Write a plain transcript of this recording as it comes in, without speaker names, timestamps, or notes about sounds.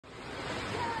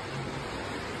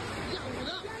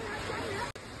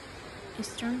A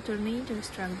strong tornado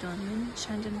struck Donman,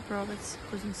 Shandong province,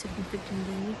 causing significant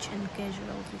damage and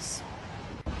casualties.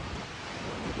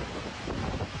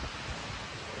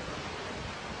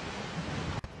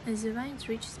 As the winds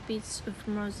reached speeds of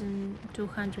more than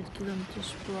 200 km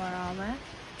per hour,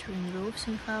 tearing roofs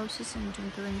on houses and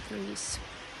trampling trees.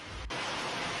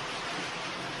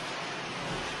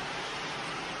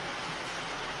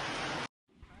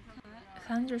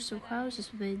 Hundreds of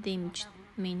houses were damaged,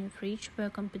 many of which were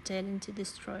completely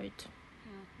destroyed.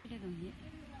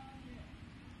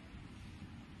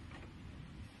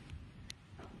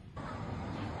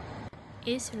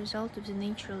 As a result of the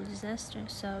natural disaster,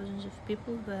 thousands of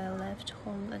people were left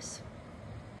homeless.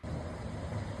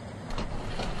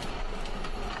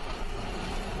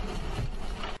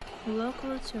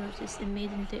 Local authorities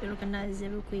immediately organized the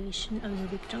evacuation of the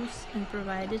victims and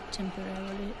provided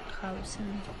temporary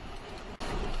housing.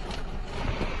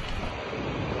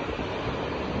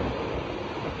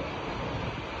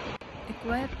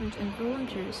 Equipment and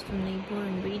volunteers from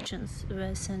neighboring regions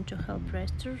were sent to help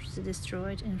restore the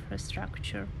destroyed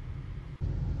infrastructure.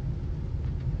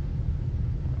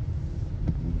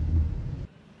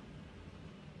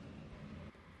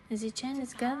 The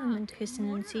Chinese government has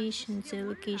initiated the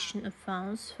allocation of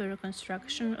funds for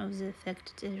reconstruction of the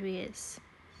affected areas.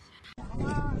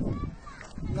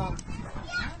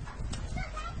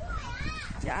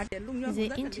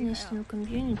 The international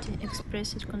community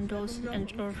expressed condolences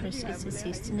and offers its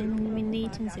assistance in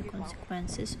eliminating the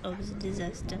consequences of the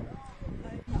disaster.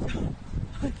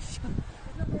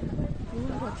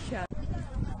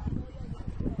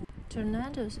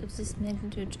 Tornadoes of this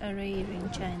magnitude are rare in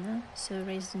China, so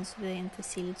residents were in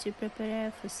facility to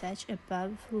prepare for such a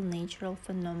powerful natural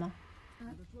phenomenon.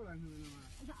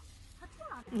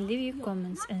 Leave your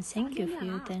comments and thank you for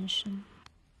your attention.